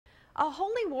A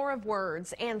holy war of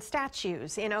words and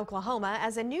statues in Oklahoma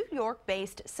as a New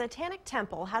York-based satanic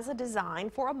temple has a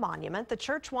design for a monument the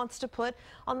church wants to put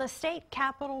on the state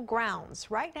capitol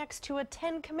grounds, right next to a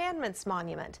Ten Commandments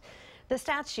monument. The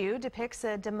statue depicts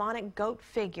a demonic goat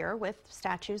figure with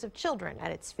statues of children at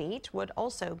its feet, would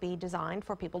also be designed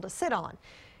for people to sit on.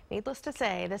 Needless to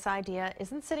say, this idea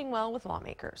isn't sitting well with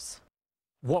lawmakers.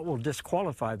 What will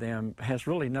disqualify them has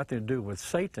really nothing to do with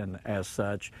Satan as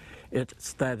such.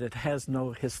 It's that it has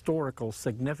no historical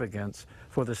significance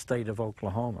for the state of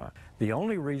Oklahoma. The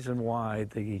only reason why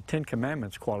the Ten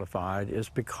Commandments qualified is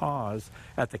because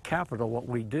at the Capitol what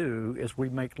we do is we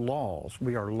make laws.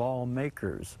 We are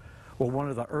lawmakers. Well, one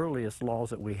of the earliest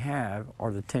laws that we have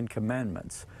are the Ten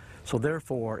Commandments. So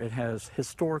therefore, it has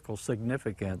historical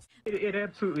significance. It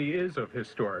absolutely is of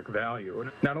historic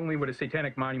value. Not only would a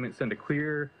satanic monument send a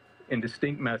clear and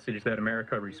distinct message that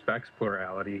America respects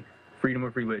plurality, freedom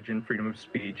of religion, freedom of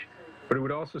speech, but it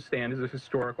would also stand as a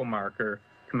historical marker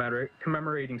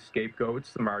commemorating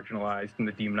scapegoats, the marginalized, and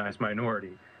the demonized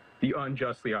minority, the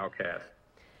unjustly outcast.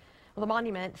 Well, the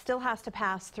monument still has to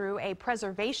pass through a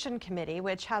preservation committee,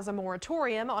 which has a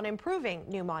moratorium on improving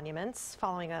new monuments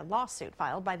following a lawsuit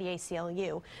filed by the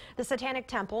ACLU. The Satanic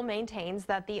Temple maintains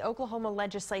that the Oklahoma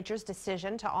legislature's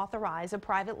decision to authorize a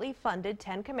privately funded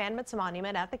Ten Commandments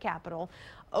monument at the Capitol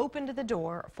opened the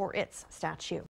door for its statue.